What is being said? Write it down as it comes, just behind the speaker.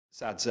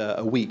Sad's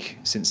a week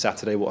since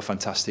Saturday. What a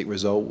fantastic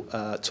result.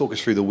 Talk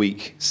us through the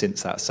week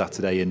since that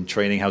Saturday in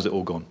training. How's it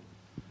all gone?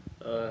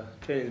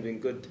 Training's been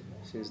good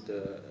since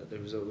the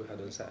result we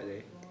had on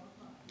Saturday,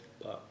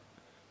 but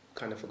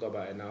kind of forgot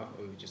about it now,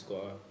 and we just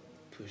got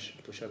to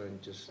push on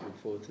and just look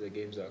forward to the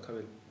games that are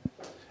coming.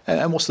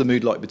 And what's the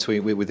mood like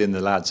within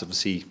the lads?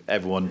 Obviously,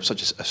 everyone,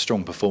 such a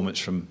strong performance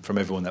from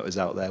everyone that was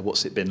out there.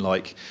 What's it been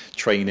like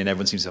training?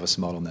 Everyone seems to have a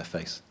smile on their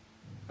face.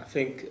 I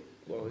think,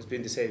 well, it's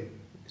been the same.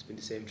 It's been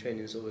the same.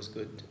 Training is always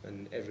good,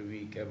 and every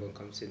week everyone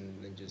comes in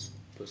and just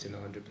puts in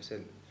 100%.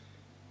 And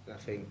I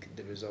think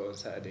the result on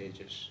Saturday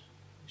just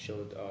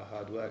showed our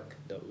hard work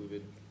that we've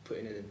been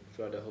putting in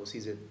throughout the whole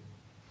season.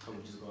 And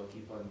we just got to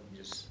keep on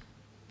just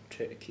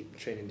keep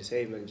training the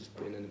same and just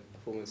putting in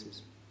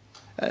performances.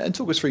 And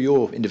talk us through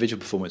your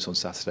individual performance on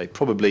Saturday.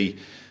 Probably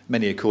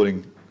many are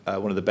calling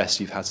one of the best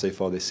you've had so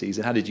far this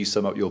season. How did you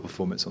sum up your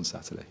performance on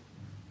Saturday?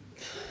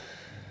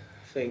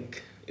 I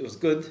think it was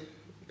good.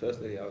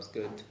 Personally, I was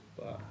good,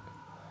 but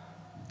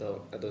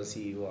I don't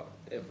see what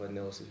everyone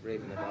else is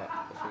raving about.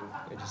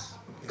 I think I just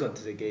got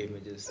to the game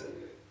and just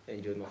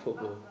enjoyed my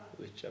football,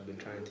 which I've been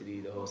trying to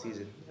do the whole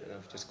season, and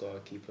I've just got to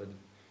keep on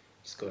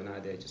just going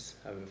out there, just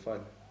having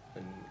fun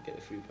and get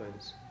the 3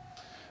 points.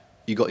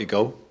 You got your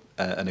goal,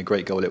 and a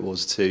great goal it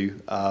was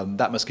too.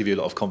 That must give you a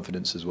lot of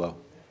confidence as well.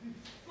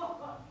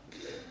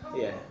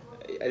 Yeah,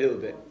 a little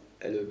bit.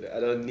 I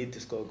don't need to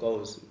score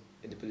goals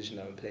in the position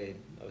that I'm playing.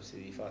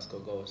 Obviously, if I score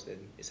goals, then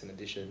it's an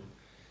addition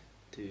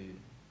to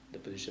the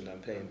position that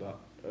I'm playing. But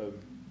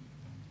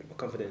my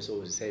confidence is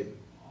always the same.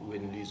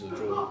 Win, lose or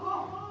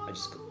draw, I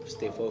just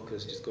stay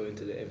focused. Just go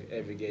into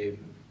every game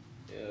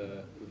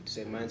with the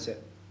same mindset.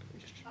 I'm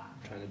just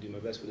trying to do my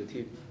best for the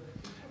team.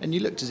 And you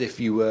looked as if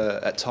you were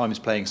at times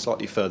playing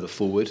slightly further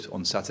forward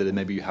on Saturday than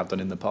maybe you have done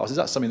in the past. Is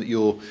that something that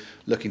you're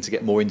looking to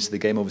get more into the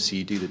game? Obviously,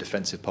 you do the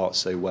defensive part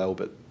so well,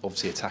 but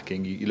obviously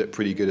attacking, you look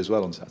pretty good as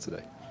well on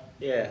Saturday.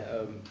 Yeah,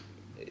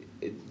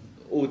 it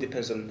all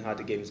depends on how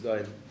the game's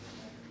going.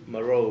 My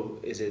role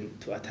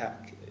isn't to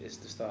attack, it's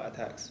to start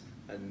attacks.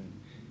 And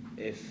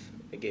if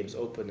a game's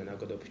open and I've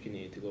got the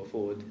opportunity to go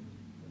forward,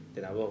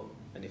 then I will.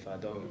 And if I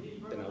don't,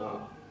 then I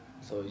won't.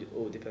 So it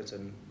all depends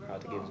on how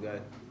the game's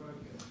going.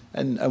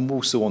 And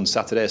Walsall on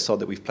Saturday, a side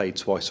that we've played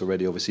twice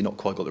already, obviously not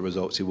quite got the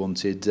results you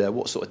wanted.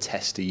 What sort of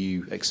test are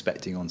you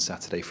expecting on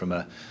Saturday from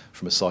a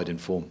side in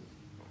form?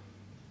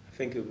 I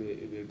think it'll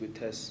be a good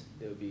test.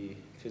 They'll be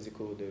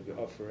physical, they'll be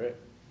up for it.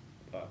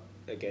 But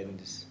again,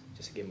 just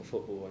a game of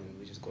football, and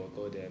we just got to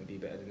go there and be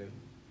better than them.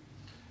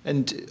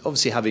 And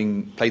obviously,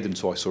 having played them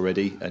twice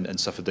already and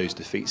suffered those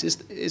defeats, is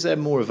that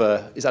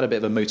a bit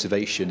of a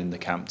motivation in the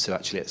camp to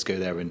actually let's go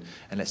there and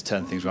let's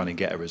turn things around and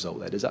get a result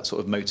there? Does that sort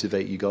of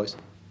motivate you guys?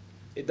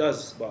 It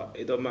does, but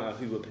it don't matter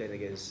who we're playing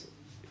against.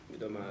 It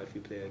don't matter if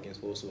we play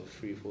against Walsall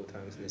 3 or 4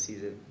 times in the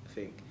season. I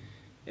think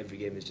every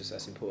game is just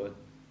as important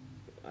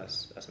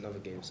as another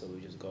game, so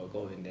we just got to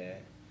go in there.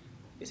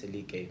 It's a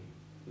league game.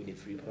 We need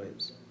 3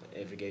 points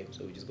every game,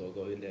 so we just got to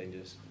go in there and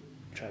just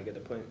try and get the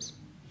points.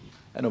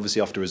 And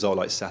obviously after a result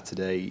like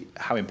Saturday,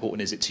 how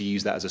important is it to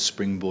use that as a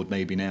springboard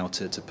maybe now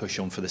to push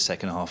on for the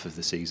second half of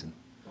the season?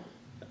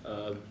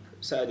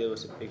 Saturday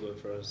was a big one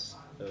for us.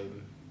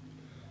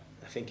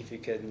 I think if you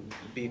can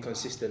be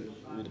consistent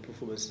with the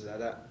performances like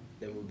that,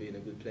 then we'll be in a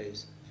good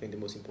place. I think the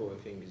most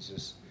important thing is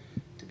just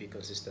to be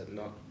consistent,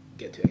 not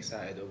get too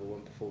excited over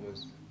one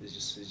performance. It's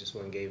just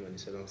one game and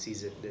it's a long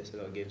season. There's a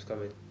lot of games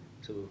coming.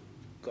 So we've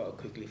got to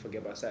quickly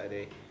forget about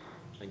Saturday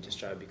and just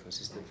try to be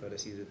consistent for the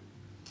season.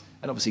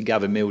 And obviously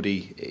Gavin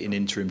Mildy in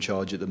interim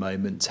charge at the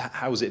moment.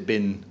 How's it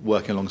been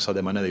working alongside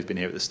them? I know they've been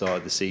here at the start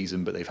of the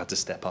season, but they've had to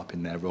step up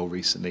in their role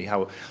recently.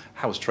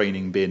 How's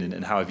training been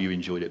and how have you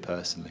enjoyed it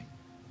personally?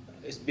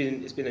 It's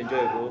been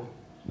enjoyable.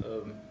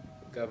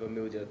 Gavin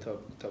Mildy are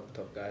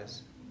top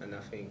guys, and I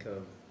think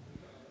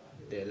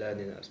they're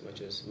learning as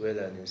much as we're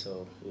learning,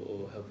 so we're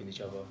all helping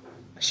each other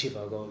achieve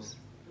our goals.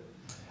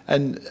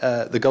 And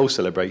the goal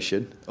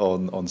celebration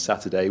on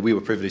Saturday, we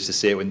were privileged to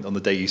see it on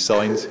the day you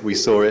signed. We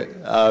saw it.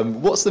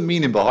 What's the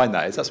meaning behind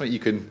that? Is that something you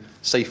can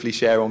safely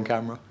share on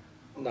camera?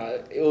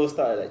 No, it all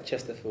started at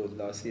Chesterfield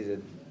last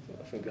season.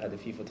 I think we had the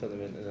FIFA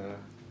tournament, and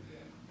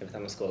every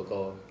time I score a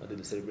goal, I do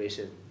the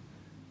celebration.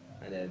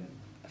 And then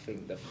I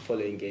think the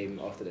following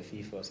game after the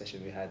FIFA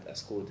session we had, I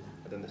scored.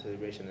 I done the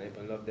celebration, and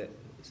everyone loved it.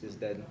 Since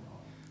then,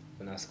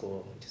 when I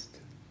score, just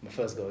my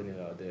first goal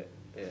anyway, I'll do it.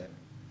 Yeah.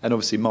 And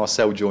obviously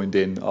Marcel joined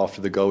in after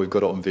the goal. We've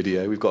got it on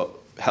video. We've got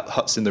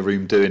Huts in the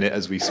room doing it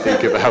as we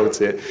speak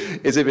about it.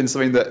 Has it been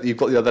something that you've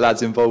got the other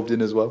lads involved in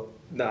as well?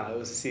 Nah, it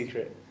was a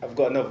secret. I've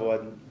got another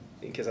one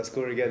in case I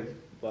score again,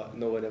 but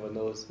no one ever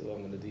knows what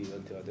I'm going to do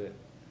until I do it.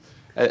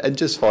 And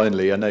just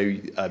finally, I know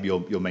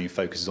your main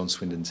focus is on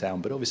Swindon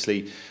Town, but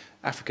obviously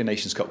African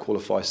Nations Cup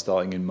qualifier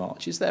starting in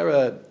March. Is there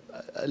a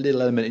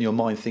little element in your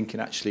mind thinking,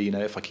 actually,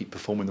 if I keep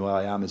performing the way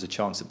I am, there's a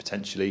chance that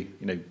potentially,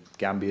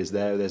 Gambia's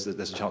there, there's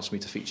a chance for me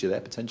to feature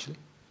there potentially?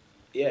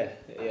 Yeah.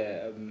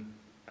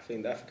 I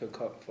think the African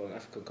Cup for an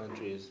African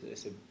country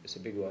it's a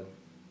big one,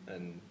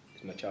 and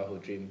it's my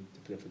childhood dream to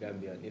play for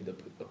Gambia. And if the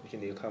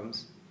opportunity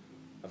comes,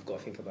 I've got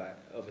to think about,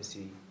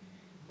 obviously,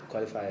 the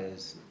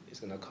qualifiers is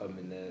going to come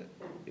in the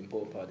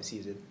important part of the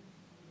season.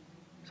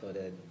 So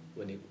then,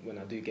 when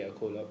I do get a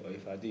call up, or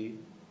if I do,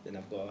 then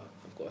I've got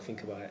to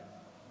think about it.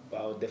 But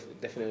I'll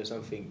definitely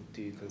something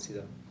to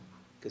consider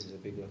because it's a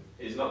big one.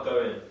 He's not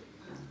going.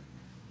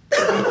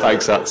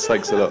 Thanks, Ads.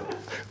 Thanks a lot.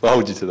 We'll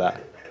hold you to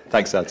that.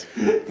 Thanks, Ads.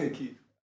 Thank you.